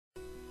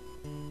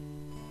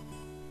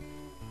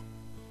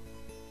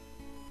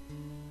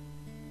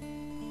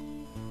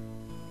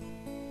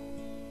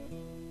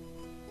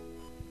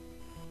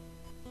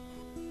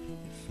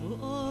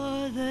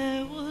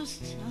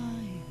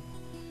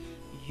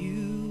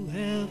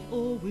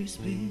always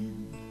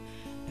been,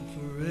 and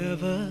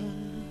forever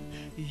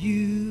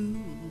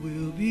you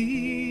will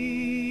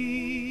be.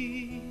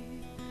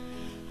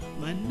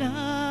 My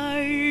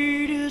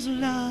night is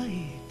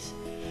light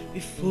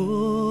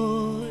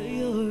before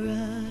your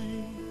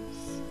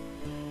eyes.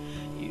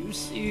 You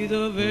see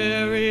the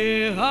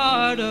very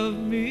heart of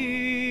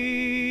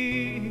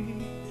me.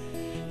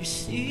 You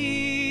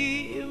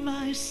see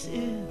my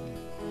sin,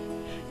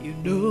 you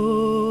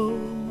know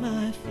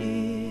my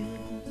fears.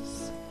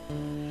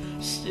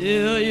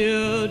 Still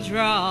you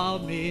draw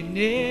me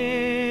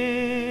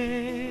near.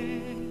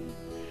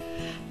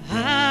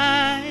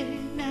 I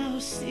now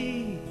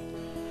see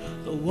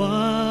the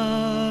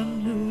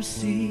one who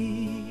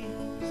sees,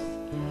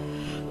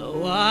 the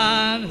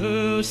one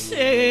who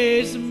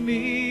saves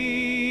me.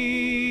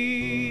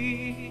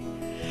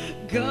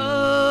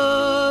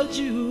 God,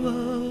 you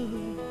are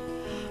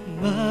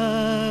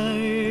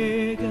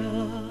my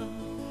God.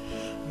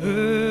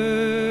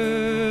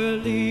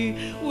 Early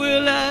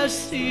will I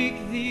seek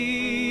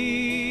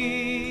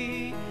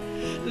thee,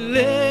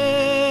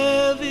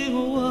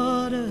 living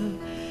water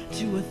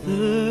to a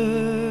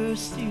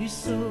thirsty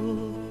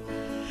soul,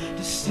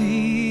 to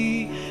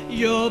see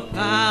your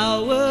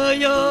power,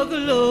 your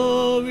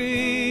glory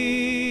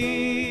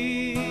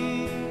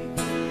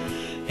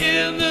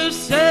in the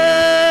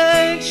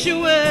sanctuary.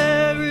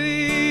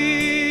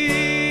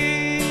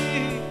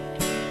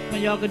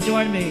 When y'all can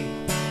join me,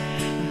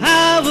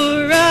 I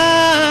will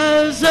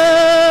rise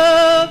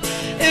up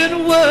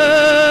and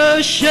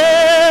worship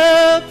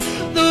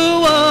the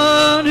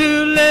one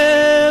who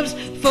lives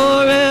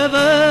forever.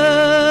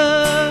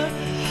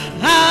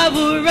 I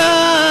will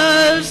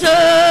rise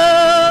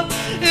up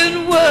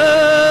and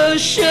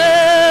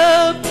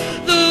worship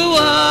the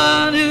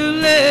one who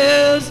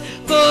lives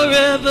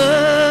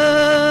forever.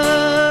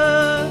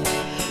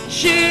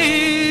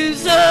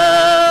 Jesus,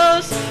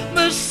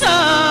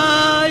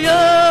 Messiah,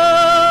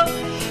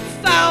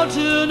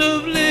 fountain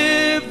of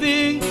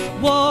living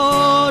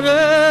water.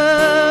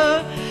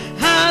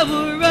 I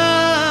will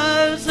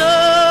rise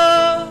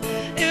up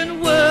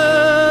and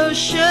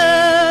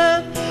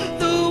worship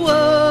the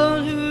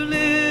one who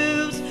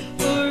lives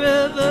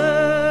forever.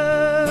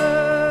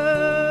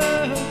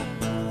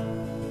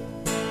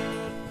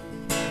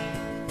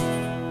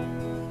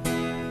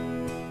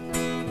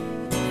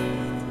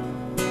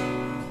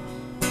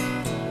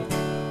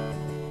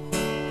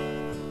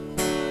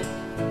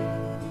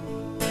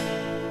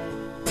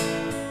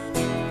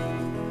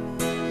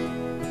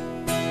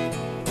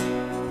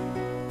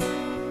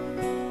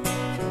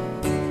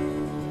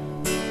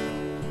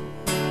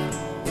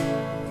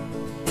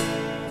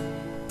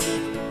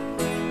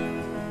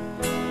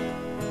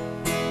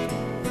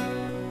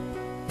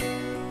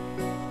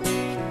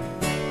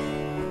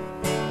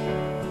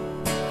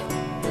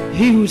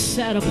 He who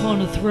sat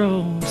upon a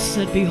throne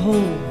said,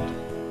 behold,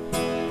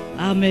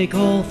 I make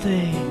all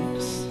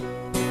things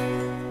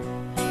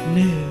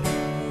new.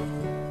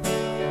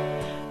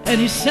 And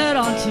he said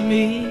unto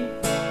me,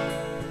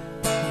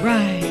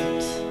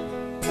 write,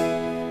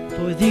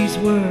 for these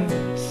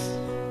words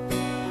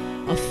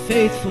are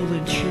faithful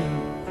and true.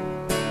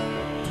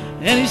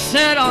 And he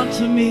said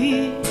unto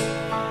me,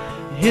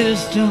 it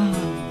is done.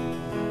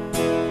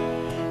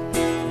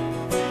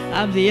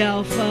 I'm the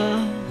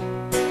Alpha,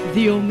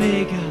 the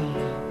Omega,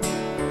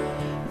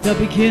 the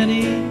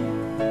beginning,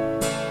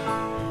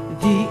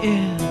 the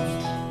end.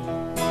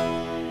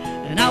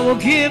 And I will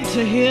give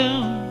to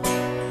him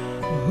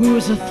who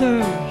is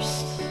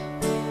athirst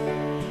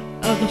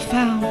of the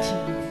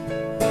fountain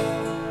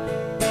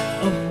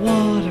of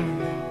water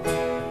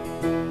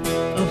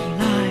of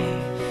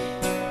life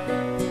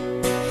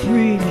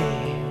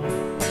freely.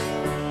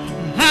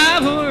 I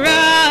will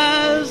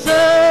rise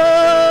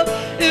up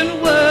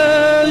and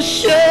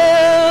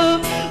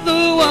worship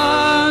the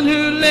one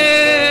who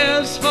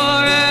lives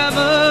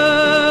forever.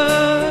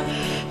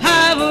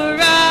 I will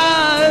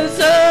rise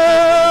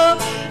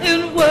up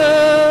and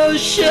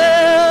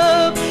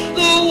worship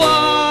the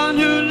one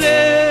who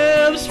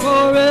lives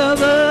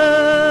forever.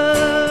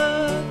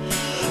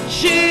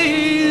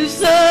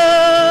 Jesus,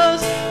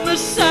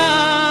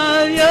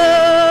 Messiah,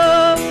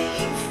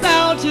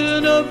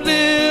 fountain of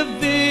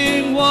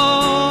living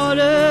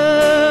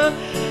water.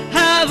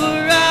 I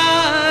will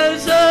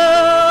rise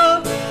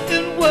up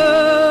and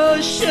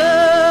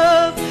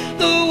worship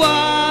the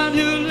one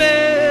who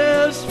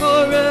lives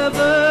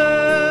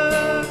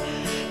forever.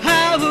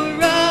 I will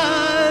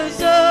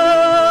rise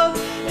up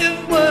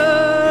and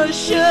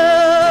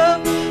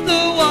worship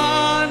the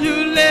one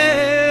who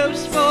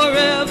lives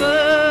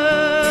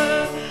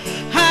forever.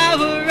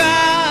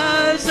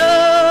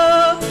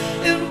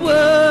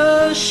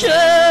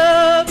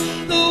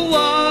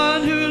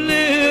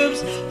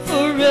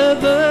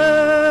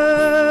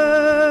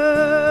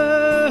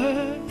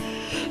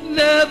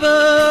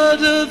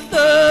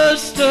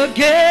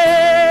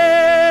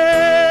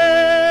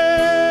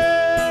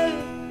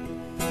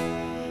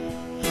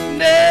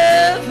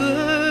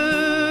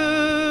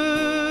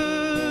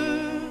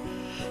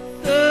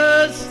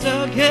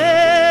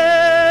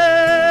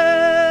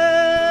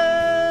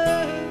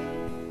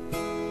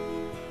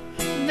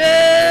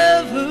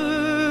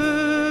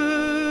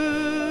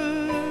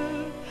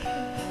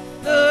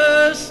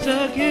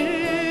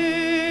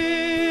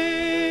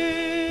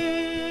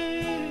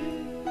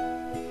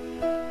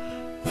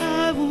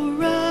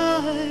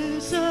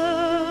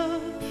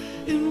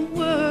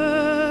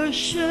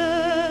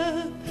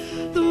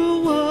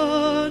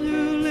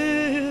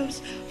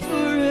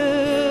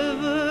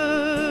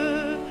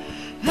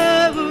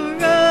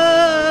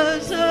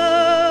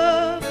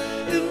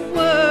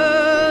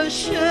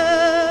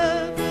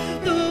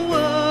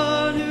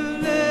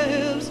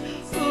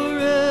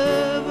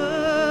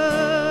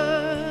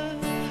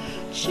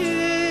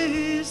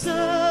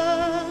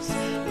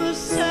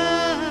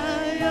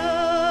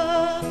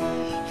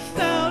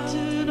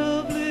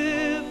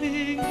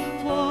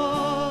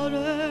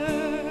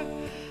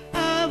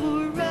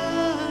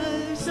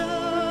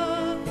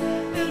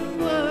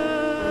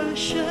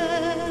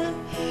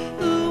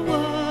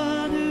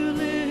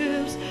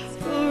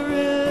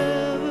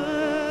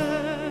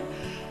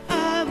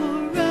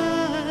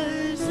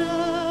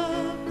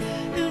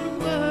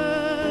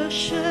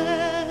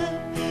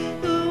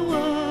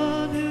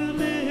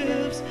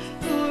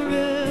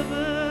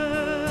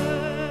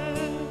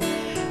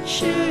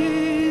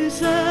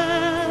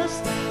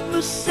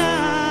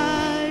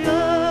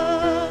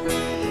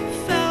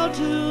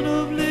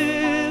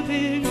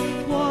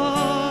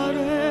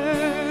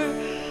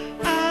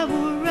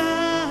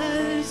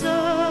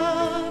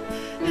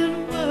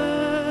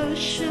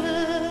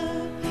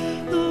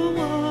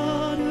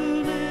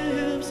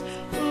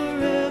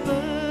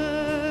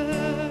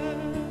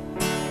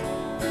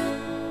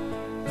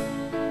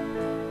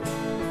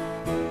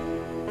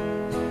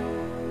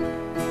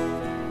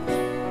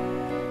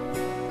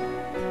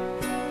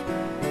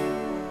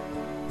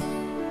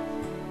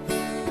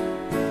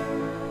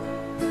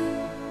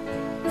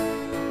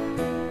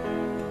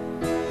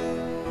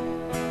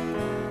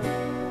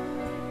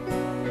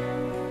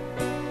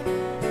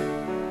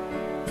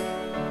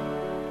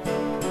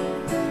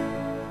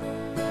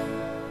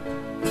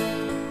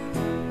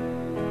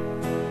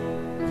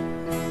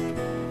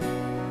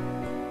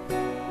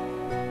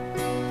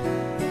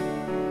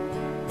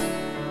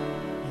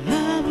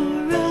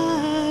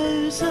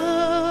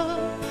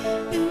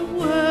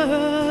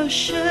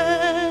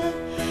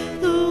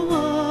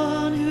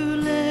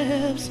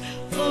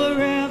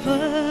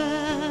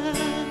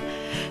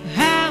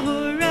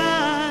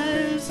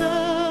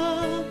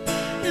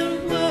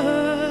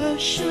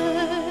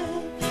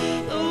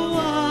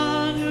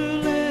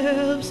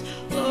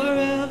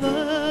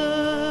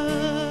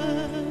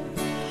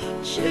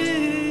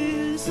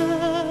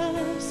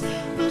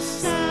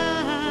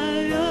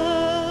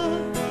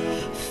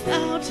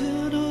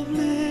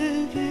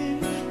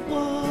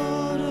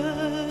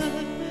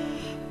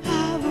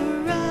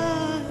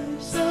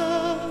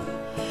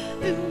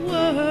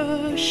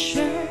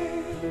 worship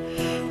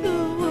the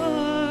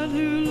one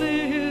who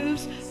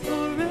lives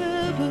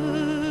forever.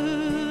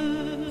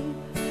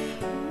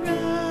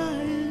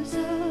 Rise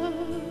up,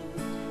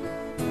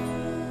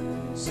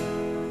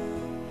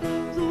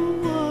 the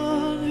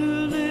one who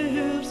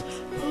lives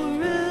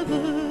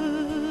forever.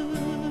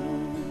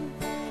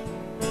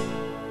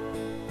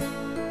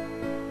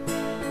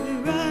 We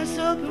rise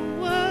up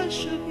and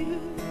worship you.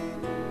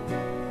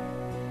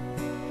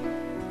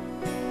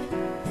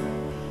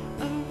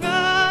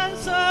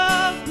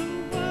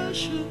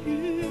 Worship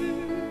you,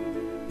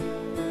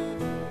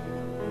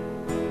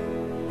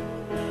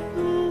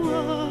 the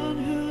one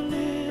who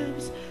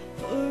lives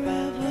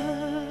forever.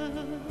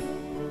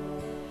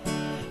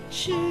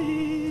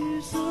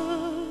 Jesus,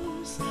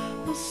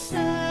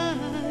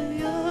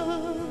 Messiah,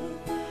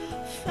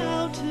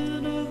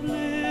 fountain of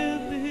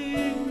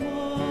living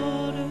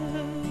water.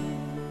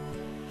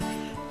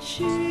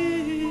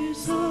 Jesus,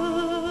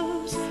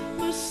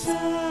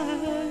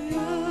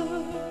 Messiah,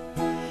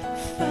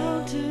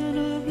 fountain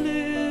of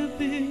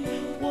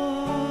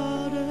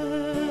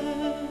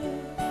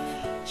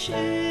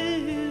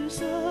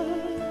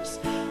Jesus,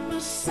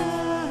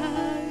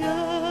 Messiah,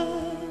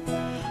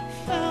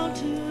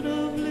 fountain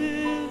of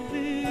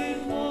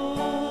living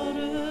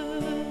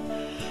water.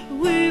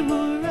 We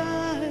will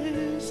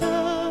rise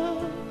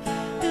up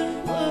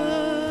and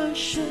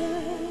worship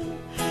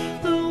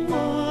the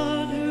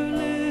one who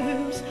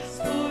lives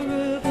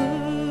forever.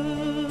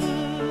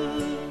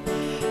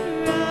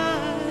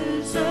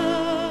 Rise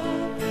up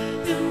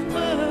and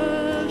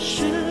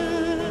worship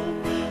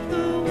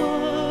the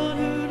one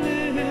who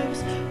lives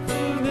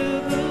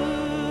forever.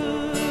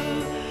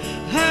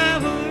 I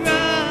will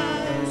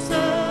rise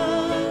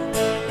up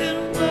and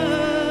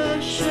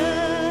worship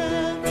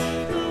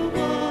the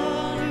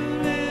one who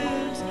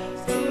lives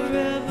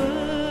forever.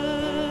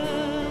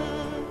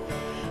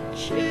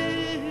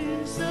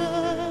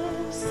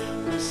 Jesus,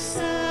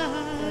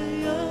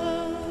 Messiah,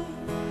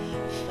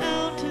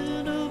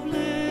 fountain of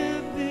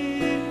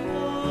living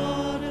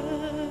water.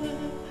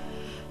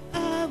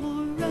 I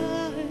will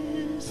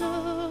rise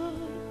up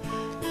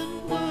and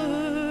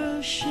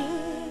worship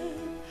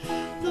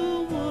the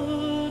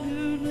one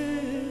who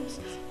lives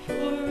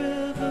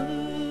forever.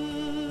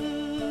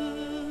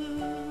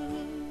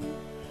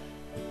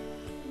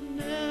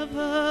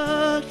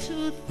 Never to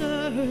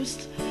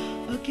thirst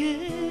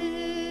again.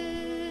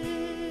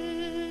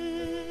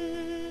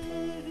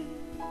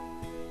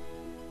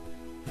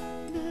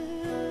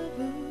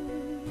 Never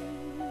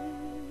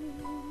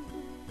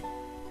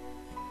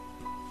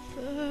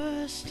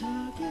thirst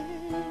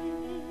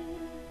again.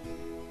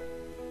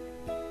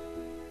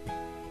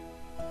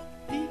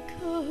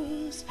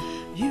 Because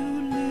you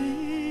live,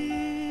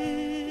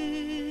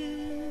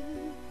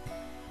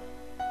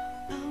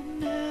 I'll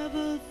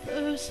never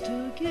thirst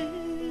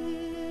again.